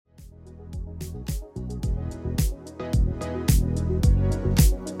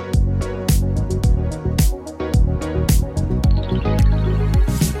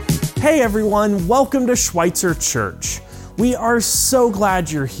Hey everyone, welcome to Schweitzer Church. We are so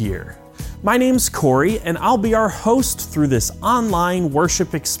glad you're here. My name's Corey, and I'll be our host through this online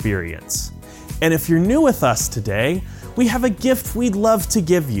worship experience. And if you're new with us today, we have a gift we'd love to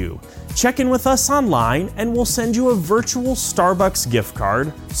give you. Check in with us online, and we'll send you a virtual Starbucks gift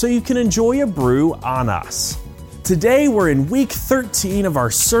card so you can enjoy a brew on us. Today, we're in week 13 of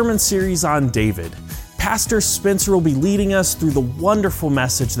our sermon series on David. Pastor Spencer will be leading us through the wonderful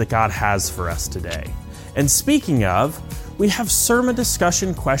message that God has for us today. And speaking of, we have sermon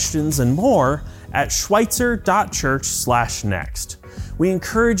discussion questions and more at schweitzer.church/next. We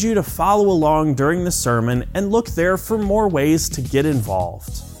encourage you to follow along during the sermon and look there for more ways to get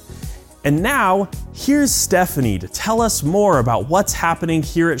involved. And now, here's Stephanie to tell us more about what's happening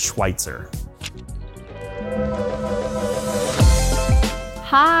here at Schweitzer.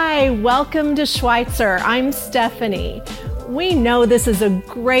 Hi, welcome to Schweitzer. I'm Stephanie. We know this is a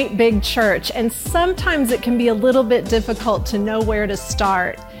great big church, and sometimes it can be a little bit difficult to know where to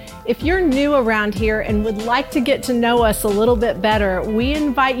start. If you're new around here and would like to get to know us a little bit better, we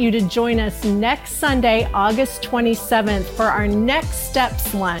invite you to join us next Sunday, August 27th, for our Next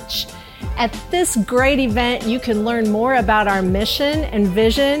Steps lunch. At this great event, you can learn more about our mission and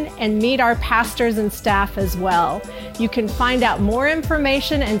vision and meet our pastors and staff as well. You can find out more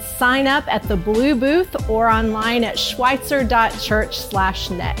information and sign up at the Blue Booth or online at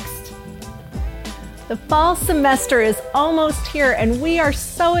schweitzer.church/next. The fall semester is almost here, and we are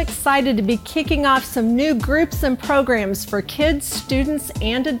so excited to be kicking off some new groups and programs for kids, students,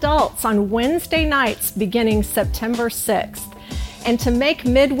 and adults on Wednesday nights beginning September 6th. And to make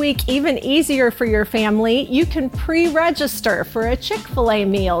midweek even easier for your family, you can pre-register for a Chick-fil-A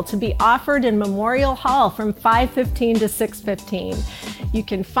meal to be offered in Memorial Hall from 5:15 to 6:15. You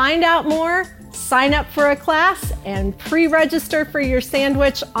can find out more, sign up for a class, and pre-register for your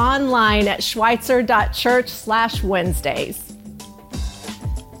sandwich online at schweitzer.church/Wednesdays.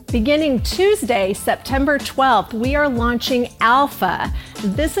 Beginning Tuesday, September 12th, we are launching Alpha.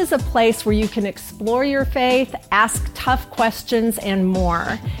 This is a place where you can explore your faith, ask tough questions, and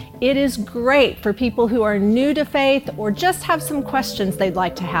more. It is great for people who are new to faith or just have some questions they'd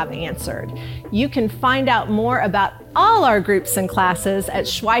like to have answered. You can find out more about all our groups and classes at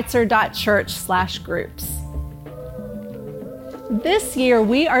schweitzer.church/groups. This year,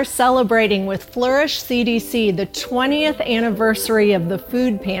 we are celebrating with Flourish CDC the 20th anniversary of the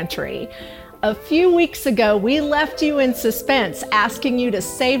food pantry. A few weeks ago, we left you in suspense, asking you to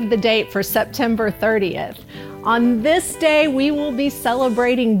save the date for September 30th. On this day, we will be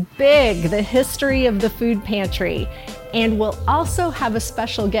celebrating big the history of the food pantry, and we'll also have a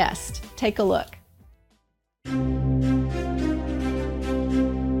special guest. Take a look.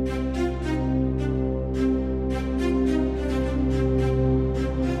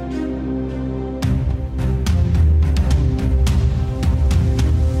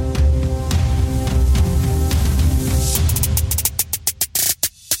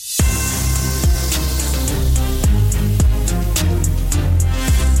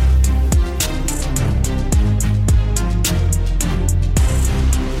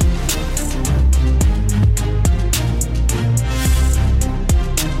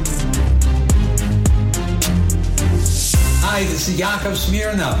 Hi, this is Yakov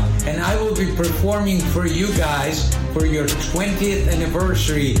Smirnov, and I will be performing for you guys for your 20th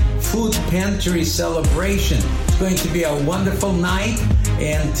anniversary food pantry celebration. It's going to be a wonderful night,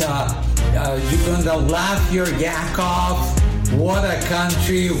 and you're going to laugh your yak off. What a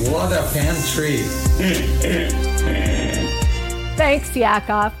country, what a pantry. Thanks,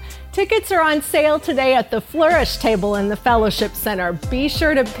 Yakov. Tickets are on sale today at the Flourish table in the Fellowship Center. Be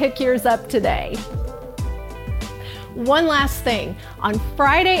sure to pick yours up today. One last thing, on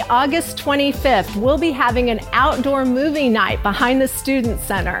Friday, August 25th, we'll be having an outdoor movie night behind the Student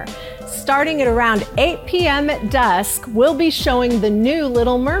Center. Starting at around 8 p.m. at dusk, we'll be showing the new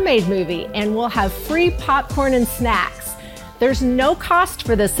Little Mermaid movie, and we'll have free popcorn and snacks. There's no cost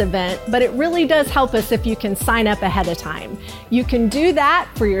for this event, but it really does help us if you can sign up ahead of time. You can do that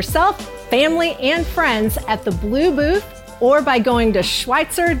for yourself, family, and friends at the Blue Booth or by going to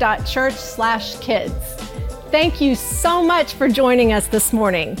schweitzer.church/kids. Thank you so much for joining us this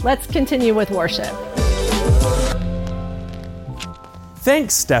morning. Let's continue with worship.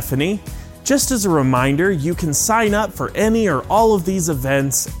 Thanks, Stephanie. Just as a reminder, you can sign up for any or all of these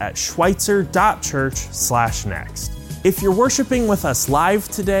events at schweitzer.church/next. If you're worshiping with us live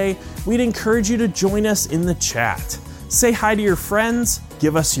today, we'd encourage you to join us in the chat. Say hi to your friends,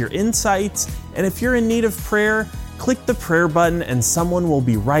 give us your insights, and if you're in need of prayer, click the prayer button and someone will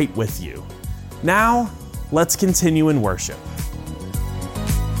be right with you. Now, let's continue in worship.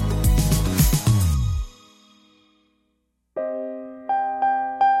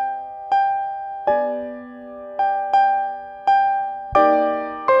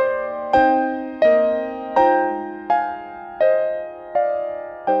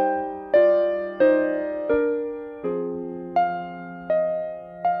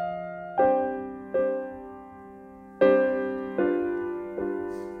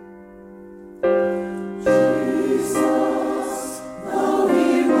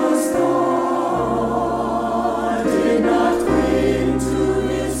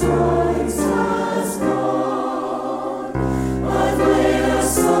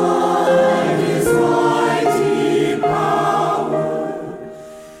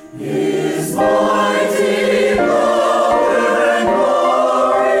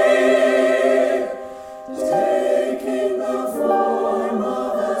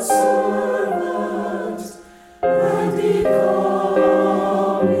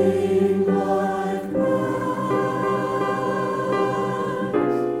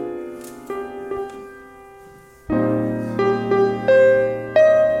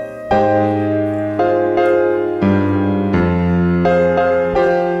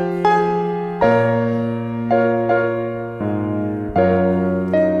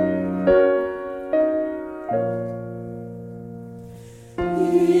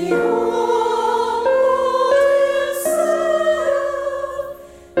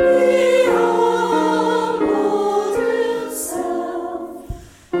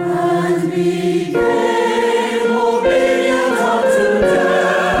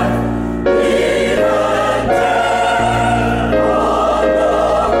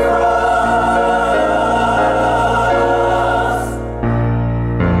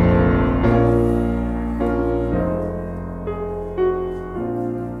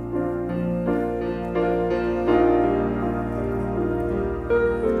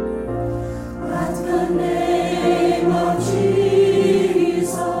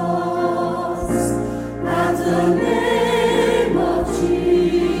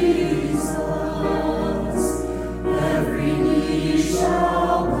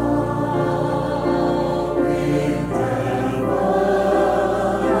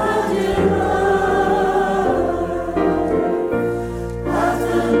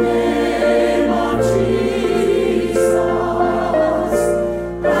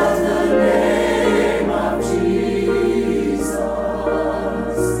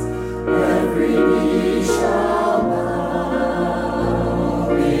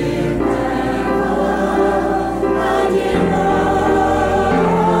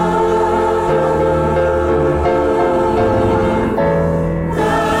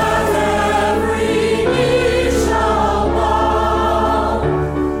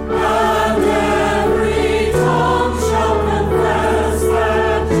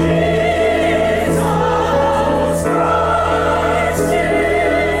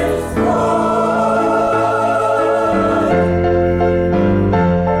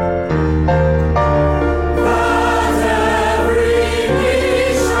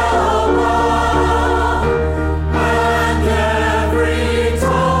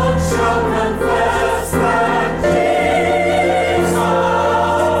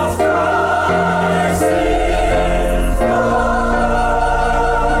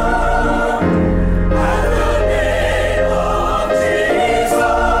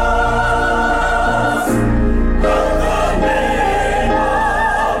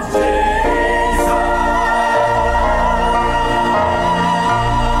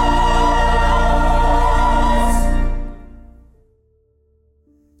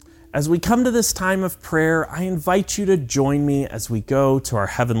 As we come to this time of prayer, I invite you to join me as we go to our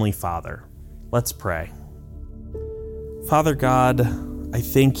Heavenly Father. Let's pray. Father God, I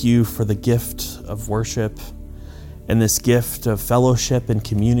thank you for the gift of worship and this gift of fellowship and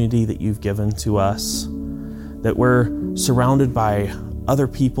community that you've given to us, that we're surrounded by other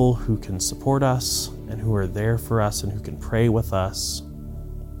people who can support us and who are there for us and who can pray with us.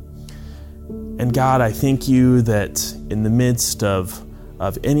 And God, I thank you that in the midst of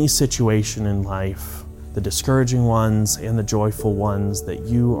any situation in life, the discouraging ones and the joyful ones, that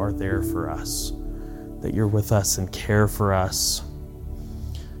you are there for us, that you're with us and care for us.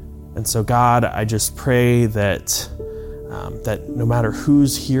 And so God, I just pray that no matter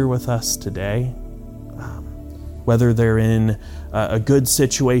who's here with us today, whether they're in a good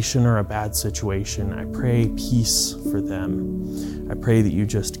situation or a bad situation, I pray peace for them. I pray that you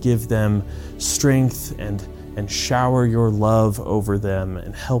just give them strength and shower your love over them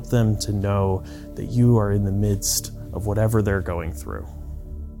and help them to know that you are in the midst of whatever they're going through.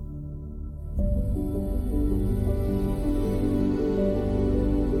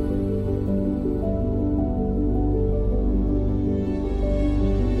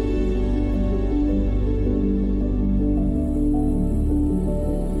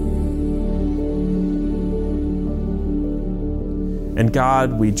 And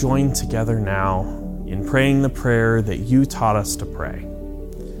God, we join together now in praying the prayer that you taught us to pray,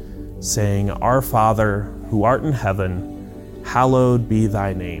 saying, Our Father, who art in heaven, hallowed be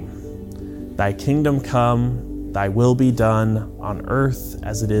thy name. Thy kingdom come, thy will be done on earth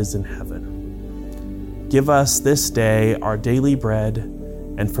as it is in heaven. Give us this day our daily bread,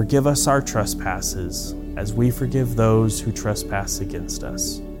 and forgive us our trespasses, as we forgive those who trespass against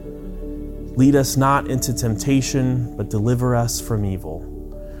us. Lead us not into temptation, but deliver us from evil.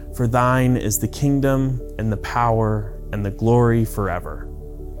 For thine is the kingdom and the power and the glory forever.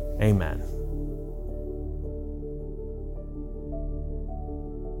 Amen.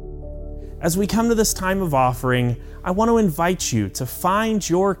 As we come to this time of offering, I want to invite you to find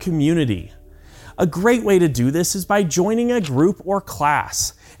your community. A great way to do this is by joining a group or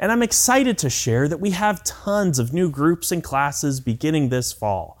class. And I'm excited to share that we have tons of new groups and classes beginning this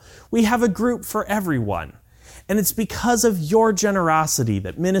fall. We have a group for everyone. And it's because of your generosity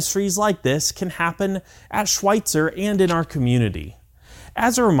that ministries like this can happen at Schweitzer and in our community.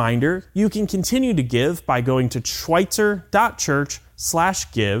 As a reminder, you can continue to give by going to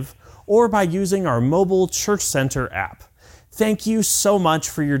schweitzer.church/give or by using our mobile Church Center app. Thank you so much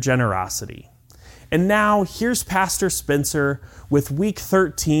for your generosity. And now, here's Pastor Spencer with week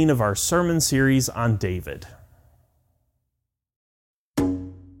 13 of our sermon series on David.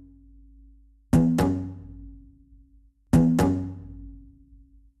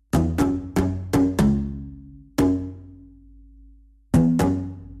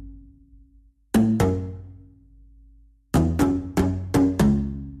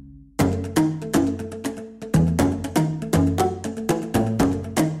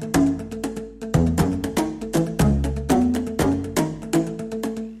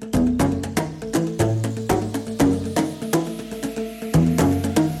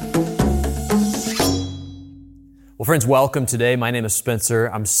 Well, friends, welcome today. My name is Spencer.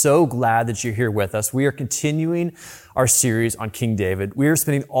 I'm so glad that you're here with us. We are continuing our series on King David. We are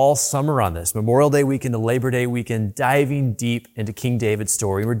spending all summer on this, Memorial Day weekend to Labor Day weekend, diving deep into King David's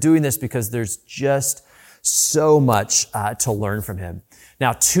story. We're doing this because there's just so much to learn from him.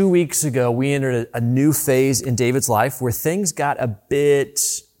 Now, 2 weeks ago, we entered a new phase in David's life where things got a bit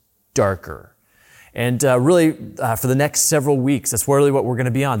darker. And really, for the next several weeks, that's really what we're going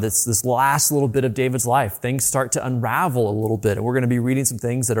to be on. This last little bit of David's life, things start to unravel a little bit. And we're going to be reading some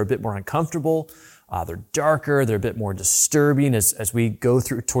things that are a bit more uncomfortable. They're darker. They're a bit more disturbing as we go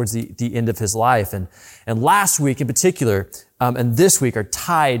through towards the end of his life. And last week in particular, and this week are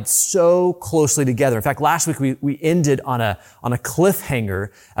tied so closely together. In fact, last week we ended on a cliffhanger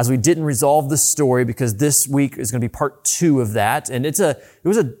as we didn't resolve the story, because this week is going to be part 2 of that. And it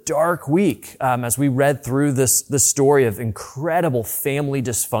was a dark week as we read through this story of incredible family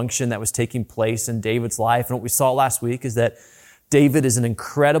dysfunction that was taking place in David's life. And what we saw last week is that David is an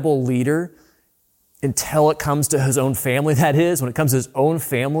incredible leader until it comes to his own family, that is. When it comes to his own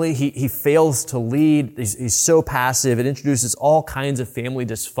family, he fails to lead. He's so passive. It introduces all kinds of family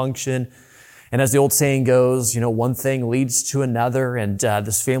dysfunction. And as the old saying goes, one thing leads to another, and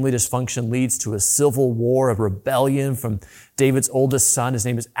this family dysfunction leads to a civil war, a rebellion from David's oldest son. His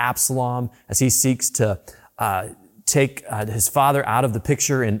name is Absalom, as he seeks to take his father out of the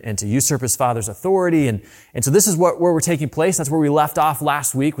picture and to usurp his father's authority. And so this is where we're taking place. That's where we left off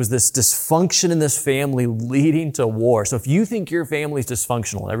last week, was this dysfunction in this family leading to war. So if you think your family's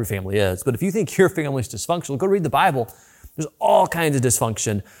dysfunctional, every family is, but if you think your family's dysfunctional, go read the Bible. There's all kinds of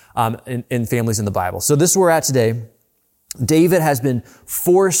dysfunction in families in the Bible. So this is where we're at today. David has been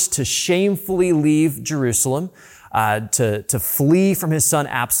forced to shamefully leave Jerusalem, to flee from his son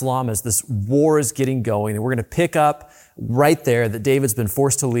Absalom as this war is getting going. And we're going to pick up right there that David's been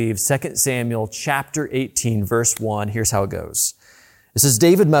forced to leave. 2 Samuel chapter 18, verse 1. Here's how it goes. It says,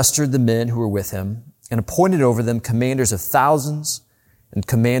 David mustered the men who were with him and appointed over them commanders of thousands and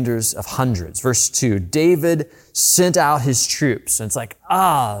commanders of hundreds. Verse 2, David sent out his troops. And it's like,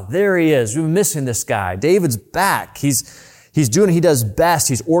 there he is. We've been missing this guy. David's back. He's doing what he does best.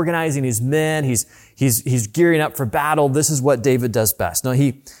 He's organizing his men. He's gearing up for battle. This is what David does best. Now,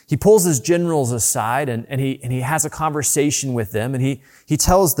 he pulls his generals aside and he has a conversation with them, and he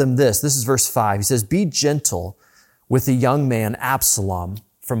tells them this. This is verse 5. He says, be gentle with the young man Absalom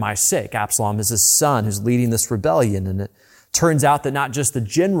for my sake. Absalom is his son who's leading this rebellion. And it turns out that not just the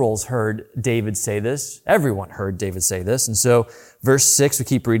generals heard David say this, everyone heard David say this. And so verse 6, we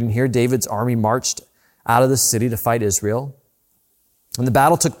keep reading here, David's army marched out of the city to fight Israel. And the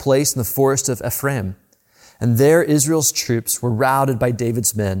battle took place in the forest of Ephraim. And there Israel's troops were routed by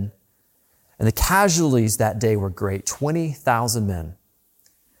David's men. And the casualties that day were great, 20,000 men.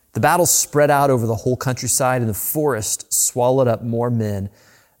 The battle spread out over the whole countryside, and the forest swallowed up more men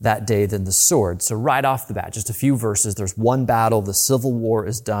that day than the sword. So right off the bat, just a few verses, there's one battle, the civil war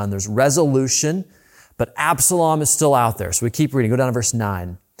is done, there's resolution, but Absalom is still out there. So we keep reading, go down to verse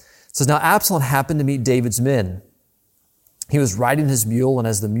 9. It says, now Absalom happened to meet David's men. He was riding his mule, and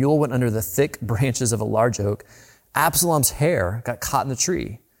as the mule went under the thick branches of a large oak, Absalom's hair got caught in the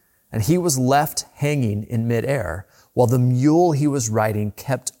tree, and he was left hanging in midair, while the mule he was riding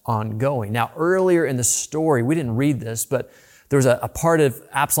kept on going. Now, earlier in the story, we didn't read this, but there was a part of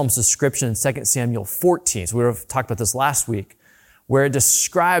Absalom's description in 2 Samuel 14, so we talked about this last week, where it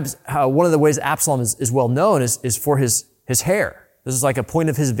describes how one of the ways Absalom is well known is for his hair. This is like a point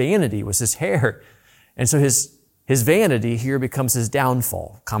of his vanity, was his hair. And so his vanity here becomes his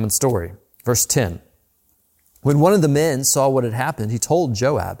downfall. Common story. Verse 10. When one of the men saw what had happened, he told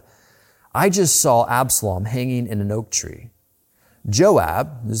Joab, I just saw Absalom hanging in an oak tree.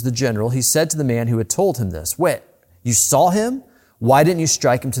 Joab, who's the general, he said to the man who had told him this, wait, you saw him? Why didn't you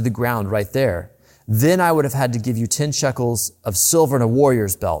strike him to the ground right there? Then I would have had to give you 10 shekels of silver and a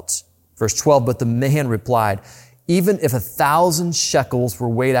warrior's belt. Verse 12, but the man replied, even if 1,000 shekels were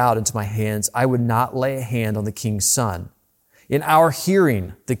weighed out into my hands, I would not lay a hand on the king's son. In our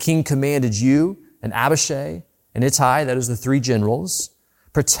hearing, the king commanded you and Abishai and Ittai, that is the three generals,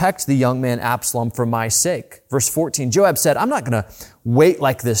 protect the young man Absalom for my sake. Verse 14, Joab said, I'm not going to wait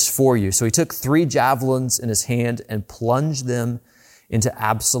like this for you. So he took 3 javelins in his hand and plunged them into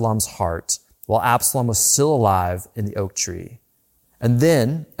Absalom's heart while Absalom was still alive in the oak tree. And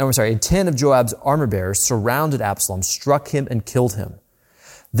 10 of Joab's armor bearers surrounded Absalom, struck him, and killed him.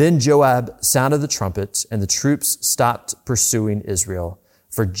 Then Joab sounded the trumpet, and the troops stopped pursuing Israel,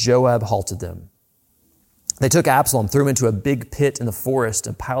 for Joab halted them. They took Absalom, threw him into a big pit in the forest,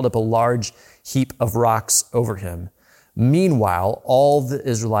 and piled up a large heap of rocks over him. Meanwhile, all the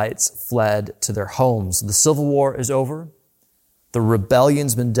Israelites fled to their homes. The civil war is over. The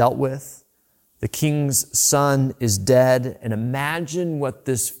rebellion's been dealt with. The king's son is dead. And imagine what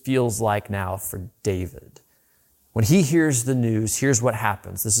this feels like now for David. When he hears the news, here's what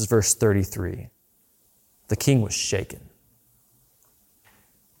happens. This is verse 33. The king was shaken.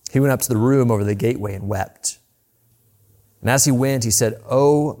 He went up to the room over the gateway and wept. And as he went, he said,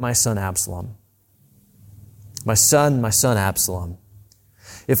 "Oh, my son Absalom, my son Absalom,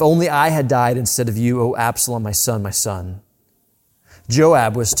 if only I had died instead of you, O Absalom, my son, my son."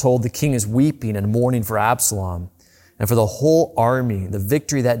 Joab was told, "The king is weeping and mourning for Absalom." And for the whole army, the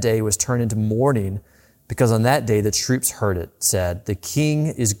victory that day was turned into mourning, because on that day the troops heard it, said, "The king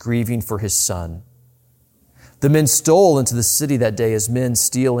is grieving for his son." The men stole into the city that day as men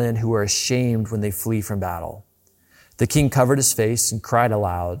steal in who are ashamed when they flee from battle. The king covered his face and cried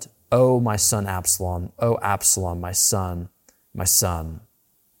aloud, "Oh, my son Absalom, oh, Absalom, my son, my son."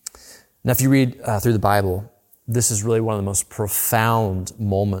 Now, if you read through the Bible, this is really one of the most profound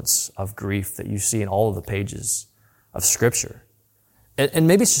moments of grief that you see in all of the pages of Scripture. And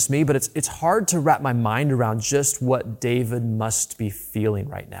maybe it's just me, but it's hard to wrap my mind around just what David must be feeling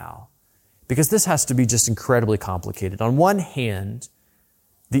right now, because this has to be just incredibly complicated. On one hand,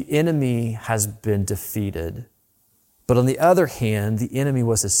 the enemy has been defeated, but on the other hand, the enemy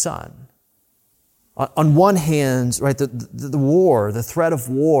was his son. On one hand, right, the war, the threat of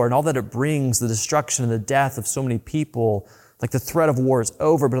war and all that it brings, the destruction and the death of so many people, like the threat of war is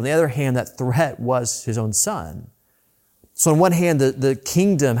over. But on the other hand, that threat was his own son. So on one hand, the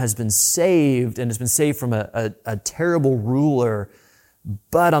kingdom has been saved and has been saved from a terrible ruler.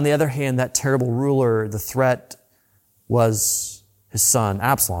 But on the other hand, that terrible ruler, the threat was his son,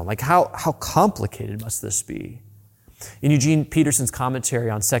 Absalom. Like how complicated must this be? In Eugene Peterson's commentary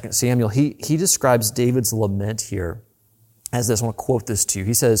on 2 Samuel, he describes David's lament here as this. I want to quote this to you.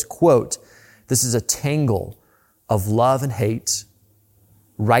 He says, quote, "This is a tangle of love and hate,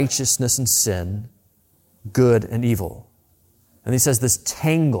 righteousness and sin, good and evil." And he says this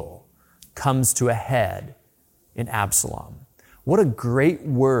tangle comes to a head in Absalom. What a great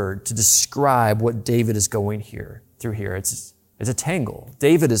word to describe what David is going through here. It's a tangle.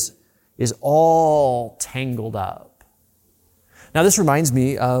 David is all tangled up. Now, this reminds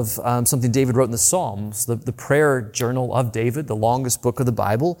me of something David wrote in the Psalms, the prayer journal of David, the longest book of the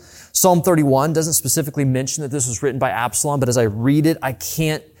Bible. Psalm 31 doesn't specifically mention that this was written by Absalom, but as I read it, I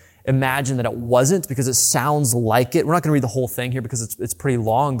can't imagine that it wasn't because it sounds like it. We're not going to read the whole thing here because it's pretty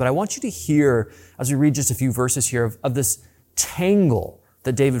long, but I want you to hear, as we read just a few verses here, of this tangle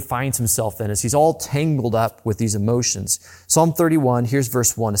that David finds himself in as he's all tangled up with these emotions. Psalm 31, here's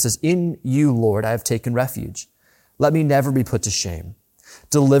verse 1. It says, "In you, Lord, I have taken refuge. Let me never be put to shame.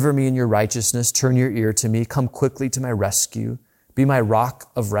 Deliver me in your righteousness. Turn your ear to me. Come quickly to my rescue. Be my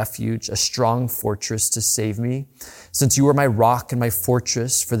rock of refuge, a strong fortress to save me. Since you are my rock and my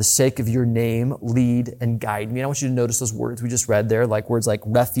fortress, for the sake of your name, lead and guide me." And I want you to notice those words we just read there, like words like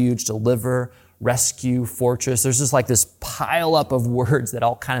refuge, deliver, rescue, fortress. There's just like this pile up of words that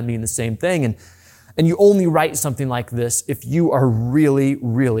all kind of mean the same thing. And you only write something like this if you are really,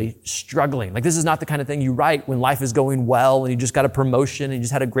 really struggling. Like this is not the kind of thing you write when life is going well and you just got a promotion and you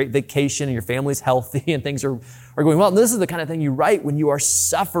just had a great vacation and your family's healthy and things are going well. And this is the kind of thing you write when you are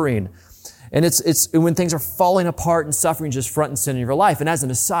suffering. And it's when things are falling apart and suffering just front and center in your life. And as an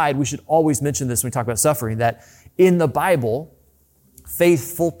aside, we should always mention this when we talk about suffering, that in the Bible,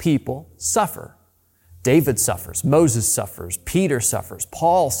 faithful people suffer. David suffers, Moses suffers, Peter suffers,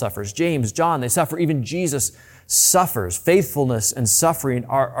 Paul suffers, James, John, they suffer. Even Jesus suffers. Faithfulness and suffering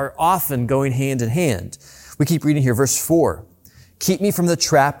are often going hand in hand. We keep reading here, verse 4. "Keep me from the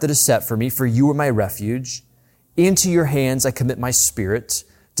trap that is set for me, for you are my refuge. Into your hands I commit my spirit.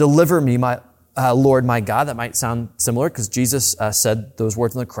 Deliver me, my Lord, my God." That might sound similar because Jesus said those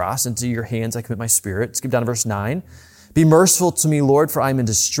words on the cross. "Into your hands I commit my spirit." Skip down to verse 9. "Be merciful to me, Lord, for I am in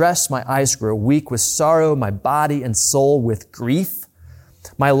distress. My eyes grow weak with sorrow, my body and soul with grief.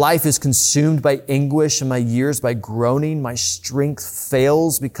 My life is consumed by anguish and my years by groaning. My strength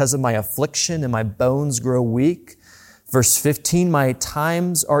fails because of my affliction and my bones grow weak." Verse 15, "My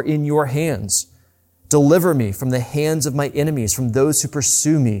times are in your hands. Deliver me from the hands of my enemies, from those who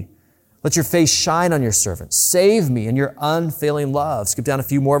pursue me. Let your face shine on your servant. Save me in your unfailing love." Skip down a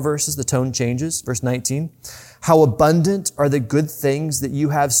few more verses. The tone changes. Verse 19. "How abundant are the good things that you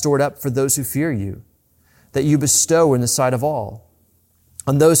have stored up for those who fear you, that you bestow in the sight of all.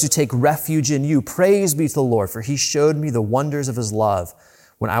 On those who take refuge in you, praise be to the Lord, for he showed me the wonders of his love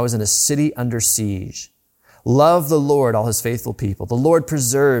when I was in a city under siege. Love the Lord, all his faithful people. The Lord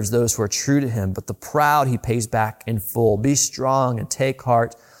preserves those who are true to him, but the proud he pays back in full. Be strong and take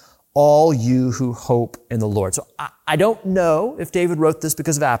heart, all you who hope in the Lord." So I don't know if David wrote this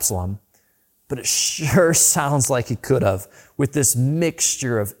because of Absalom, but it sure sounds like he could have, with this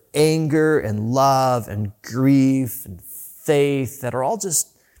mixture of anger and love and grief and faith that are all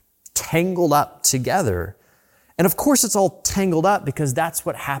just tangled up together. And of course it's all tangled up because that's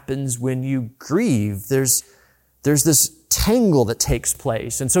what happens when you grieve. There's this tangle that takes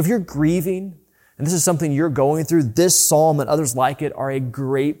place. And so if you're grieving, and this is something you're going through, this psalm and others like it are a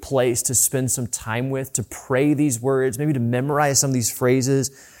great place to spend some time with, to pray these words, maybe to memorize some of these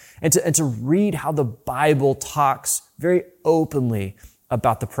phrases, and to read how the Bible talks very openly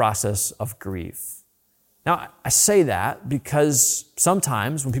about the process of grief. Now, I say that because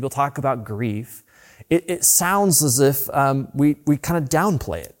sometimes when people talk about grief, it sounds as if we kind of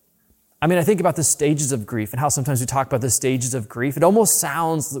downplay it. I mean, I think about the stages of grief and how sometimes we talk about the stages of grief. It almost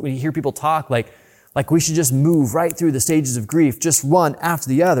sounds, when you hear people talk, like we should just move right through the stages of grief, just one after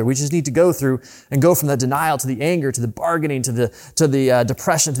the other. We just need to go through and go from the denial to the anger, to the bargaining, to the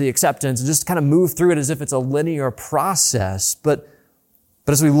depression, to the acceptance, and just kind of move through it as if it's a linear process. But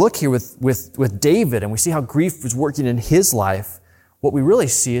as we look here with David and we see how grief was working in his life, what we really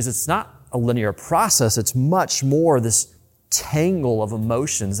see is it's not a linear process. It's much more this tangle of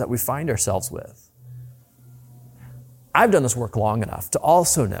emotions that we find ourselves with. I've done this work long enough to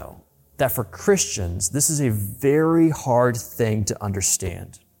also know that for Christians, this is a very hard thing to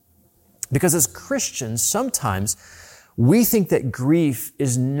understand. Because as Christians, sometimes we think that grief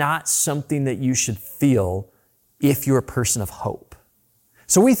is not something that you should feel if you're a person of hope.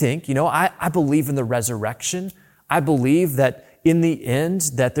 So we think, I believe in the resurrection. I believe that in the end,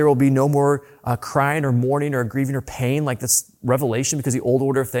 that there will be no more crying or mourning or grieving or pain like this revelation, because the old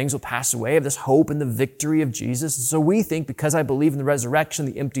order of things will pass away. I have this hope in the victory of Jesus. And so we think, because I believe in the resurrection,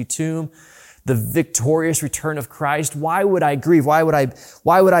 the empty tomb, the victorious return of Christ, why would I grieve? Why would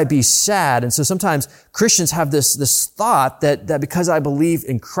I be sad? And so sometimes Christians have this thought that because I believe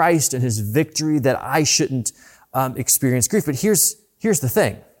in Christ and his victory, that I shouldn't experience grief. But here's the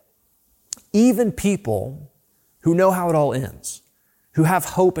thing. Even people who know how it all ends, who have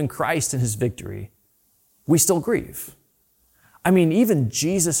hope in Christ and his victory, we still grieve. I mean, even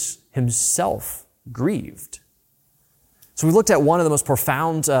Jesus himself grieved. So we looked at one of the most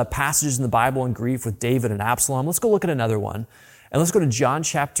profound passages in the Bible on grief with David and Absalom. Let's go look at another one. And let's go to John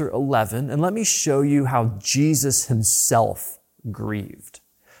chapter 11, and let me show you how Jesus himself grieved.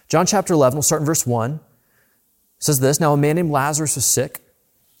 John chapter 11, we'll start in verse 1. It says this, "Now a man named Lazarus was sick.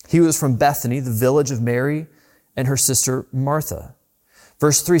 He was from Bethany, the village of Mary and her sister Martha."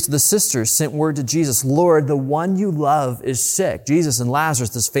 Verse 3, "So the sisters sent word to Jesus, 'Lord, the one you love is sick.'" Jesus and Lazarus,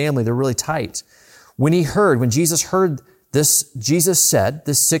 this family, they're really tight. When Jesus heard this, Jesus said,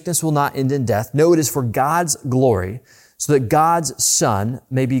 "This sickness will not end in death. No, it is for God's glory, so that God's Son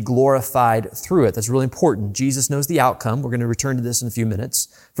may be glorified through it." That's really important. Jesus knows the outcome. We're going to return to this in a few minutes.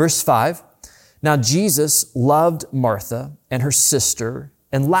 Verse 5, "Now Jesus loved Martha and her sister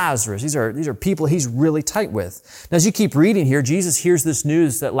and Lazarus." These are people he's really tight with. Now, as you keep reading here, Jesus hears this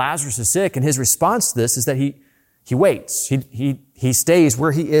news that Lazarus is sick, and his response to this is that he waits. He stays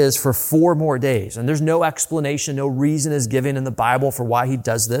where he is for 4 more days. And there's no explanation, no reason is given in the Bible for why he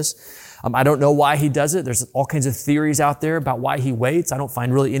does this. I don't know why he does it. There's all kinds of theories out there about why he waits. I don't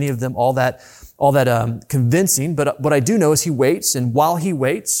find really any of them all that convincing. But what I do know is he waits. And while he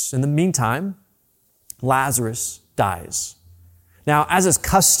waits, in the meantime, Lazarus dies. Now, as is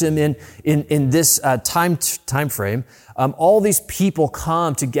custom in this time frame, all these people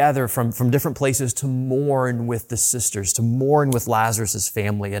come together from different places to mourn with the sisters, to mourn with Lazarus'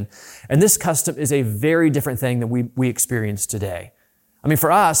 family. And this custom is a very different thing than we experience today. I mean,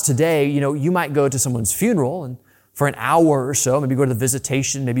 for us today, you might go to someone's funeral and for an hour or so, maybe go to the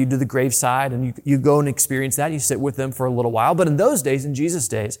visitation, maybe you do the graveside and you go and experience that. You sit with them for a little while. But in those days, in Jesus'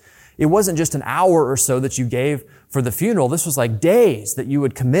 days, it wasn't just an hour or so that you gave for the funeral. This was like days that you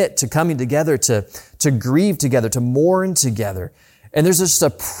would commit to coming together, to grieve together, to mourn together. And there's just a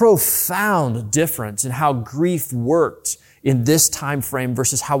profound difference in how grief worked in this time frame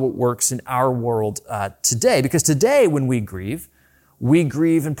versus how it works in our world today. Because today, when we grieve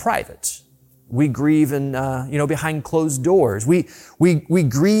in private. We grieve in, behind closed doors. We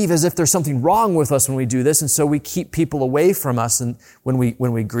grieve as if there's something wrong with us when we do this, and so we keep people away from us and when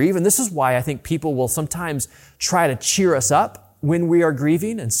we grieve. And this is why I think people will sometimes try to cheer us up when we are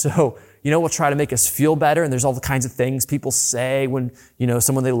grieving, and so will try to make us feel better. And there's all the kinds of things people say when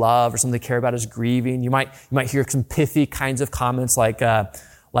someone they love or someone they care about is grieving. You might hear some pithy kinds of comments like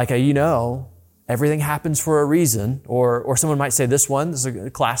everything happens for a reason, or someone might say this one. This is a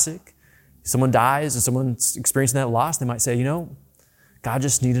classic. Someone dies and someone's experiencing that loss. They might say, God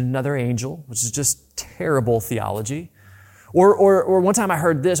just needed another angel, which is just terrible theology. Or one time I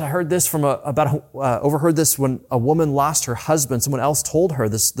heard this overheard this when a woman lost her husband. Someone else told her,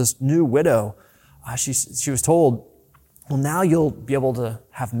 this new widow, she was told, well, now you'll be able to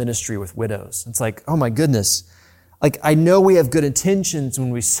have ministry with widows. It's like, oh my goodness. Like, I know we have good intentions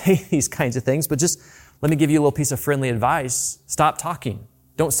when we say these kinds of things, but just let me give you a little piece of friendly advice. Stop talking.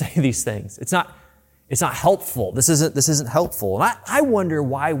 Don't say these things. It's not helpful. This isn't helpful. And I wonder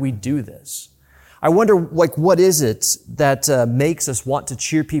why we do this. I wonder, what is it that makes us want to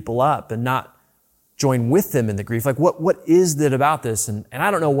cheer people up and not join with them in the grief? What is it about this? And I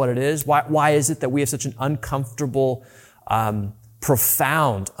don't know what it is. Why is it that we have such an uncomfortable,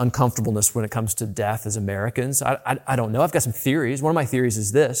 profound uncomfortableness when it comes to death as Americans? I don't know. I've got some theories. One of my theories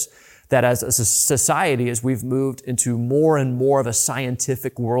is this, that as a society, as we've moved into more and more of a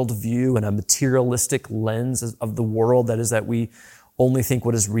scientific worldview and a materialistic lens of the world, that we only think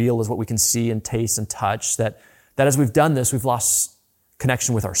what is real is what we can see and taste and touch, that as we've done this, we've lost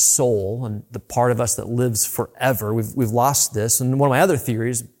connection with our soul and the part of us that lives forever. We've lost this. And one of my other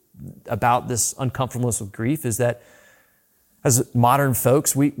theories about this uncomfortableness with grief is that as modern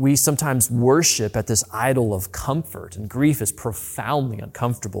folks, we sometimes worship at this idol of comfort, and grief is profoundly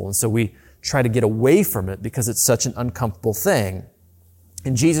uncomfortable. And so we try to get away from it because it's such an uncomfortable thing.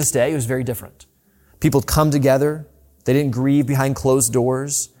 In Jesus' day, it was very different. People would come together. They didn't grieve behind closed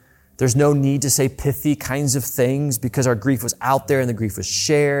doors. There's no need to say pithy kinds of things because our grief was out there and the grief was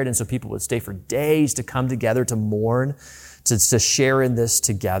shared. And so people would stay for days to come together to mourn, to share in this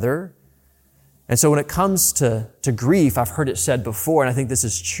together. And so when it comes to grief, I've heard it said before, and I think this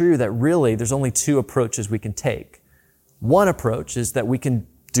is true, that really there's only two approaches we can take. One approach is that we can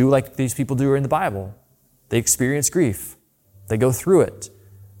do like these people do in the Bible. They experience grief. They go through it.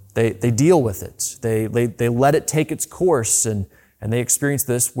 They deal with it. They let it take its course and they experience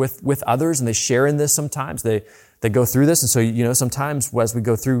this with others and they share in this sometimes. They go through this. And so, sometimes as we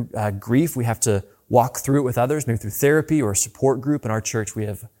go through grief, we have to walk through it with others, maybe through therapy or a support group. In our church, we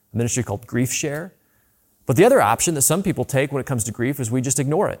have a ministry called Grief Share. But the other option that some people take when it comes to grief is we just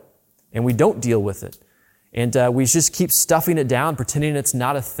ignore it and we don't deal with it. And we just keep stuffing it down, pretending it's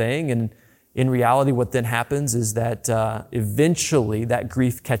not a thing. And in reality, what then happens is that eventually that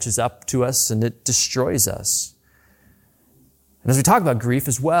grief catches up to us and it destroys us. And as we talk about grief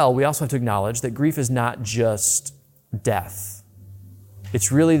as well, we also have to acknowledge that grief is not just death.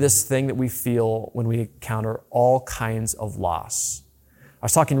 It's really this thing that we feel when we encounter all kinds of loss. I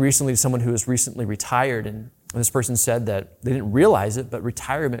was talking recently to someone who was recently retired, and this person said that they didn't realize it, but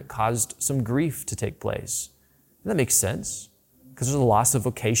retirement caused some grief to take place. And that makes sense, because there's a loss of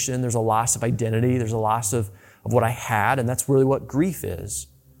vocation, there's a loss of identity, there's a loss of what I had, and that's really what grief is.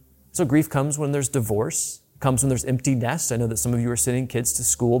 So grief comes when there's divorce, comes when there's empty nests. I know that some of you are sending kids to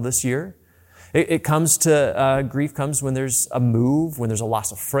school this year. Grief comes when there's a move, when there's a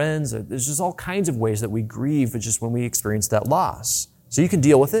loss of friends. There's just all kinds of ways that we grieve, it's just when we experience that loss. So you can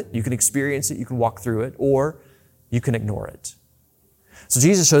deal with it, you can experience it, you can walk through it, or you can ignore it. So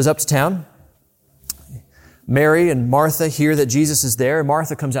Jesus shows up to town. Mary and Martha hear that Jesus is there.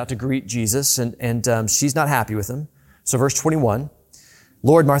 Martha comes out to greet Jesus, and she's not happy with him. So verse 21,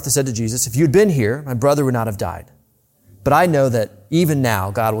 Lord, Martha said to Jesus, if you'd been here, my brother would not have died. But I know that even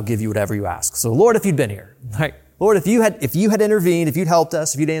now God will give you whatever you ask. So Lord, if you'd been here, right? Lord, if you had intervened, if you'd helped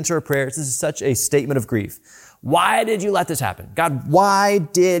us, if you'd answered our prayers, this is such a statement of grief. Why did you let this happen? God, why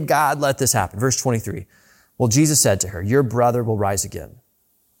did God let this happen? Verse 23. Well, Jesus said to her, your brother will rise again.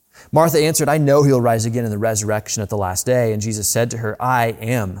 Martha answered, I know he'll rise again in the resurrection at the last day. And Jesus said to her, I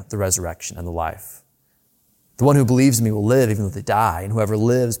am the resurrection and the life. The one who believes in me will live even though they die, and whoever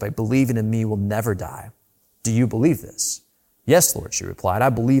lives by believing in me will never die. Do you believe this? Yes, Lord, she replied. I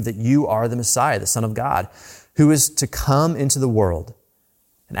believe that you are the Messiah, the Son of God, who is to come into the world.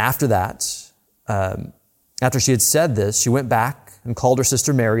 And after that, after she had said this, she went back and called her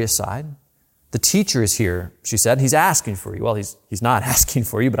sister Mary aside. The teacher is here, she said. He's asking for you. Well, he's not asking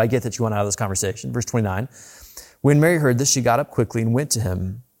for you, but I get that you want out of this conversation. Verse 29. When Mary heard this, she got up quickly and went to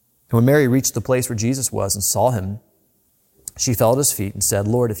him. And when Mary reached the place where Jesus was and saw him, she fell at his feet and said,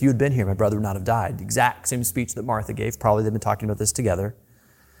 Lord, if you had been here, my brother would not have died. The exact same speech that Martha gave. Probably they've been talking about this together.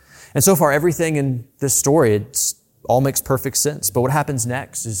 And so far, everything in this story, it all makes perfect sense. But what happens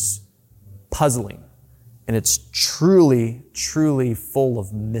next is puzzling. And it's truly, truly full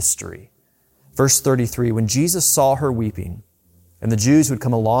of mystery. Verse 33, when Jesus saw her weeping, and the Jews who had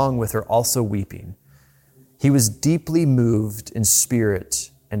come along with her also weeping, he was deeply moved in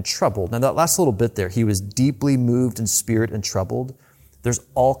spirit and troubled. Now that last little bit there, he was deeply moved in spirit and troubled. There's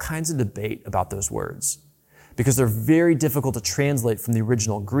all kinds of debate about those words because they're very difficult to translate from the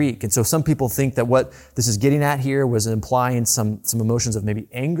original Greek. And so some people think that what this is getting at here was implying some emotions of maybe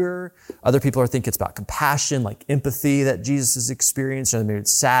anger. Other people are thinking it's about compassion, like empathy that Jesus has experienced, or maybe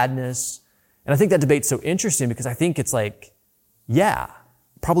it's sadness. And I think that debate's so interesting because I think it's like, yeah,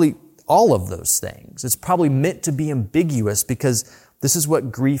 probably all of those things. It's probably meant to be ambiguous because this is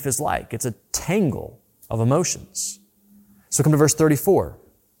what grief is like. It's a tangle of emotions. So come to verse 34.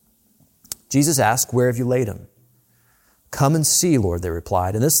 Jesus asked, where have you laid him? Come and see, Lord, they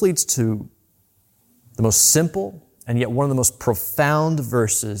replied. And this leads to the most simple and yet one of the most profound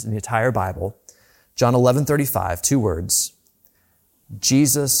verses in the entire Bible. John 11:35, 2 words.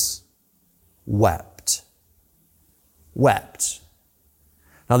 Jesus wept. Wept.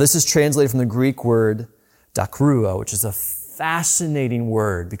 Now this is translated from the Greek word dakruo, which is a fascinating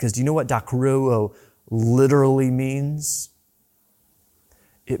word because do you know what dakruo literally means?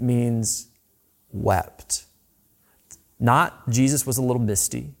 It means wept. Not Jesus was a little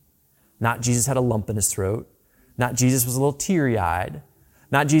misty. Not Jesus had a lump in his throat. Not Jesus was a little teary-eyed.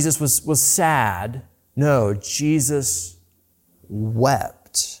 Not Jesus was sad. No, Jesus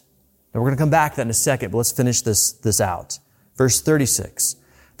wept. Now we're going to come back to that in a second, but let's finish this out. Verse 36.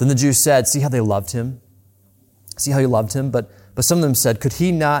 Then the Jews said, see how they loved him? See how he loved him? But some of them said, could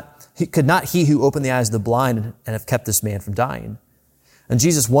not he who opened the eyes of the blind and have kept this man from dying? And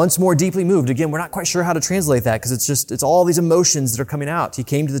Jesus, once more deeply moved, again, we're not quite sure how to translate that because it's all these emotions that are coming out. He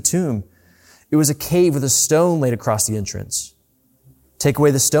came to the tomb. It was a cave with a stone laid across the entrance. Take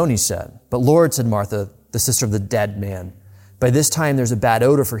away the stone, he said. But Lord, said Martha, the sister of the dead man, by this time there's a bad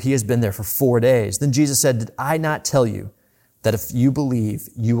odor, for he has been there for 4 days. Then Jesus said, did I not tell you that if you believe,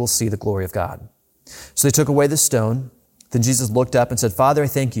 you will see the glory of God? So they took away the stone. Then Jesus looked up and said, Father, I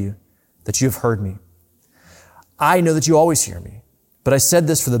thank you that you have heard me. I know that you always hear me. But I said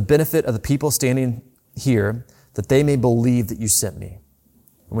this for the benefit of the people standing here, that they may believe that you sent me.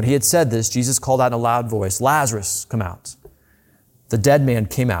 And when he had said this, Jesus called out in a loud voice, Lazarus, come out. The dead man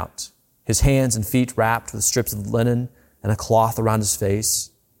came out, his hands and feet wrapped with strips of linen and a cloth around his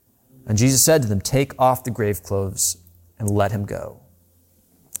face. And Jesus said to them, take off the grave clothes and let him go.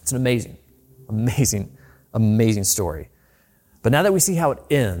 It's an amazing story. But now that we see how it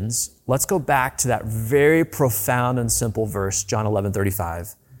ends, let's go back to that very profound and simple verse, John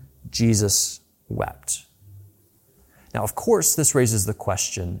 11:35. Jesus wept. Now, of course, this raises the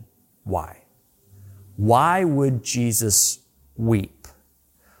question, why? Why would Jesus weep?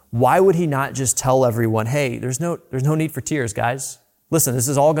 Why would he not just tell everyone, hey, there's no need for tears, guys. Listen, this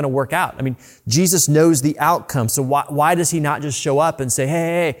is all going to work out. I mean, Jesus knows the outcome. So why does he not just show up and say,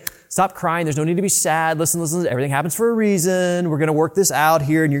 hey, stop crying. There's no need to be sad. Listen, everything happens for a reason. We're going to work this out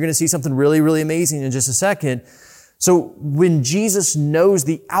here and you're going to see something really, really amazing in just a second. So when Jesus knows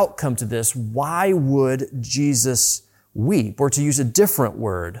the outcome to this, why would Jesus weep? Or to use a different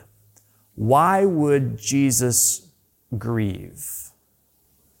word, why would Jesus grieve?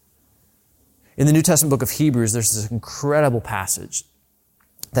 In the New Testament book of Hebrews, there's this incredible passage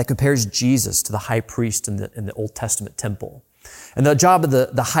that compares Jesus to the high priest in the Old Testament temple. And the job of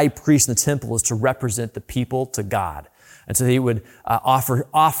the high priest in the temple is to represent the people to God. And so he would offer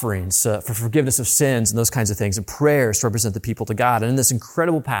offerings for forgiveness of sins and those kinds of things, and prayers to represent the people to God. And in this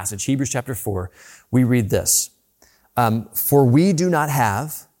incredible passage, Hebrews chapter 4, we read this. For we do not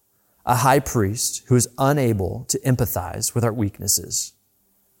have a high priest who is unable to empathize with our weaknesses,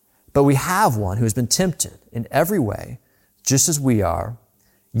 but we have one who has been tempted in every way, just as we are,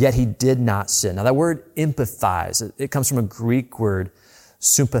 yet he did not sin. Now that word empathize, it comes from a Greek word,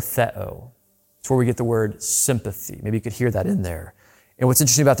 sympatheo. It's where we get the word sympathy. Maybe you could hear that in there. And what's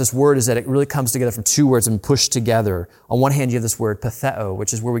interesting about this word is that it really comes together from two words and pushed together. On one hand, you have this word patheo,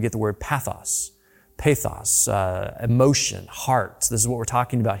 which is where we get the word pathos, emotion, heart. This is what we're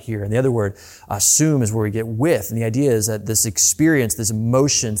talking about here. And the other word, sum, is where we get with. And the idea is that this experience, these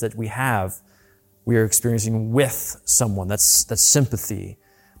emotions that we have, we are experiencing with someone. That's sympathy.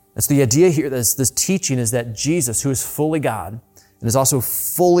 That's the idea here. This teaching is that Jesus, who is fully God and is also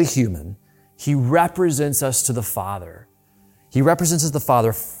fully human, he represents us to the Father. He represents us to the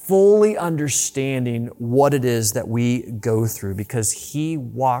Father, fully understanding what it is that we go through because he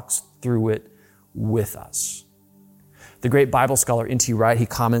walks through it with us. The great Bible scholar N.T. Wright, he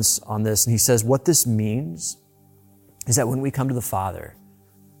comments on this and he says, what this means is that when we come to the Father,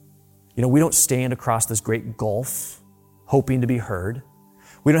 we don't stand across this great gulf hoping to be heard.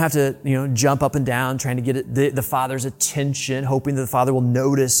 We don't have to, jump up and down trying to get the Father's attention, hoping that the Father will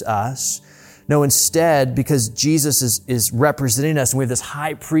notice us. No, instead, because Jesus is representing us and we have this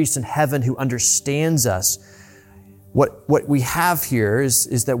high priest in heaven who understands us, what we have here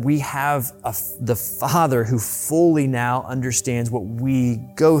is that we have the Father who fully now understands what we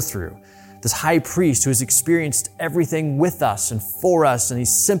go through. This high priest who has experienced everything with us and for us, and he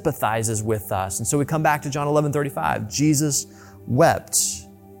sympathizes with us. And so we come back to John 11:35. Jesus wept.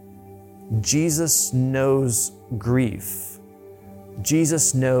 Jesus knows grief.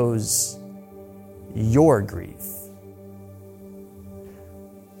 Jesus knows your grief.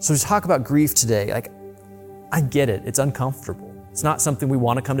 So to talk about grief today, I get it. It's uncomfortable. It's not something we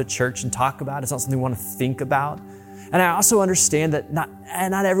want to come to church and talk about. It's not something we want to think about. And I also understand that not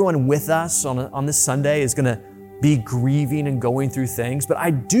everyone with us on this Sunday is going to be grieving and going through things, but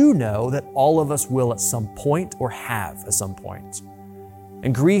I do know that all of us will at some point or have at some point.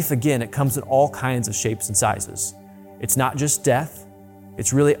 And grief, again, it comes in all kinds of shapes and sizes. It's not just death.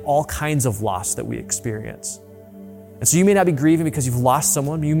 It's really all kinds of loss that we experience. And so you may not be grieving because you've lost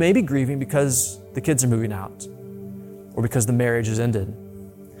someone. You may be grieving because the kids are moving out, or because the marriage has ended,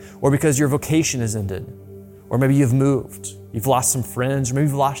 or because your vocation has ended, or maybe you've moved. You've lost some friends, or maybe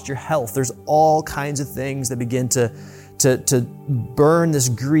you've lost your health. There's all kinds of things that begin to burn this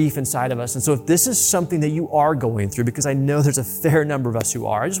grief inside of us. And so if this is something that you are going through, because I know there's a fair number of us who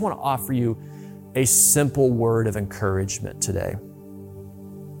are, I just want to offer you a simple word of encouragement today.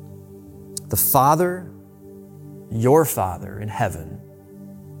 The Father, your Father in heaven,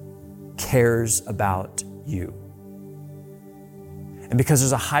 cares about you. And because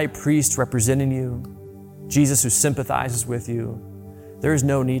there's a high priest representing you, Jesus who sympathizes with you, there is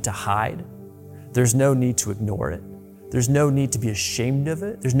no need to hide. There's no need to ignore it. There's no need to be ashamed of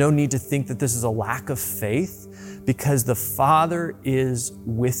it. There's no need to think that this is a lack of faith, because the Father is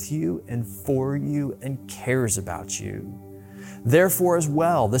with you and for you and cares about you. Therefore, as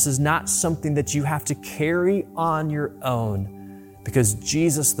well, this is not something that you have to carry on your own, because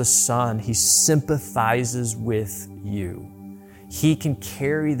Jesus the Son, He sympathizes with you. He can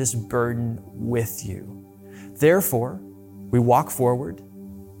carry this burden with you. Therefore, we walk forward,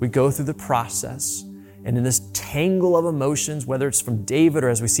 we go through the process, and in this tangle of emotions, whether it's from David or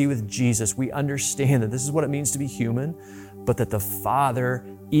as we see with Jesus, we understand that this is what it means to be human, but that the Father,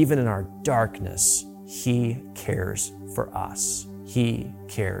 even in our darkness, He cares for us. He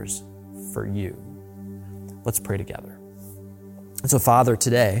cares for you. Let's pray together. And so, Father,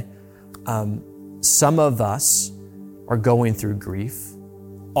 today, some of us are going through grief.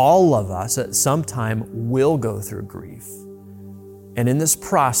 All of us at some time will go through grief. And in this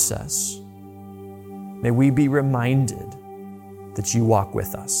process, may we be reminded that you walk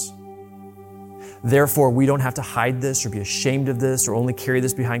with us. Therefore, we don't have to hide this or be ashamed of this or only carry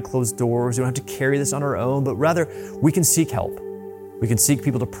this behind closed doors. We don't have to carry this on our own, but rather we can seek help. We can seek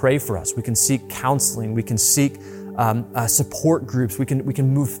people to pray for us. We can seek counseling. We can seek support groups. We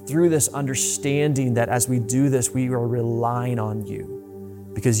can move through this understanding that as we do this, we are relying on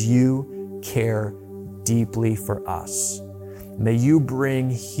you because you care deeply for us. May you bring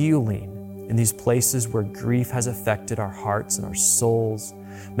healing in these places where grief has affected our hearts and our souls.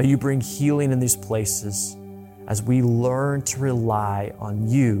 May you bring healing in these places as we learn to rely on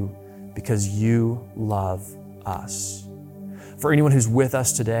you because you love us. For anyone who's with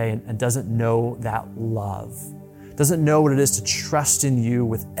us today and doesn't know that love, doesn't know what it is to trust in you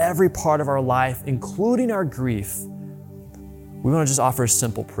with every part of our life, including our grief, we want to just offer a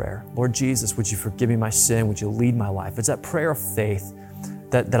simple prayer. Lord Jesus, would you forgive me my sin? Would you lead my life? It's that prayer of faith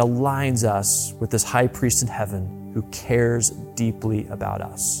that aligns us with this high priest in heaven who cares deeply about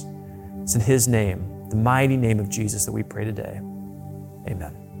us. It's in his name, the mighty name of Jesus, that we pray today.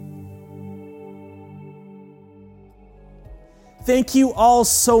 Amen. Thank you all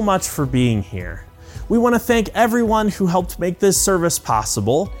so much for being here. We want to thank everyone who helped make this service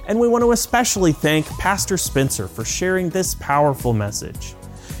possible, and we want to especially thank Pastor Spencer for sharing this powerful message.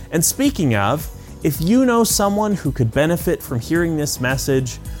 And speaking of, if you know someone who could benefit from hearing this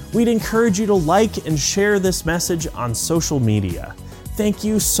message, we'd encourage you to like and share this message on social media. Thank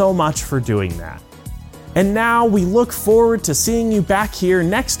you so much for doing that. And now we look forward to seeing you back here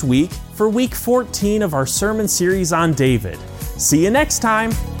next week for week 14 of our sermon series on David. See you next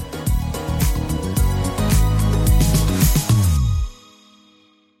time.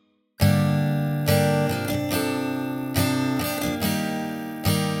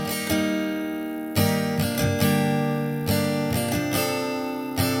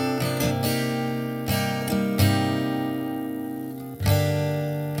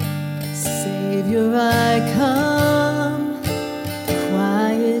 Savior, I come,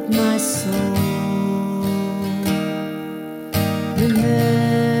 quiet my soul.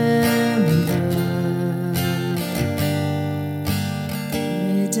 Remember,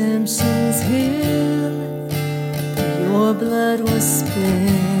 redemption's hill, your blood was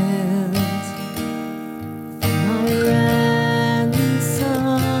spilled, my ransom,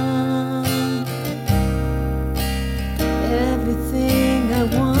 everything I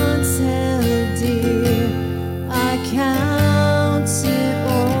once held dear, I count it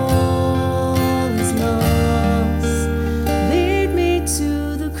all as loss. Lead me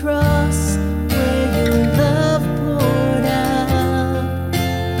to the cross where your love poured out.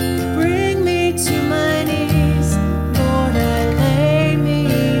 Bring me to my knees, Lord, I lay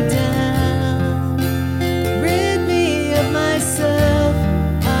me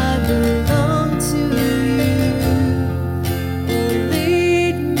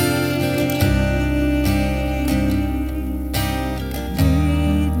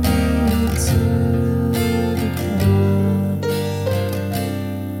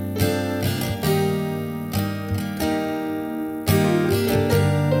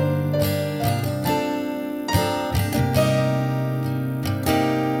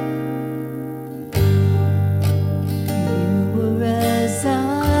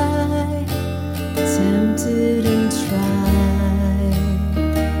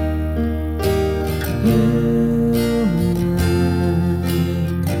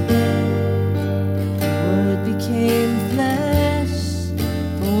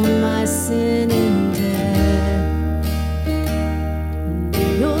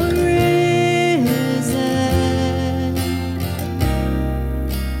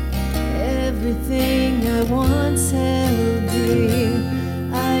everything I once held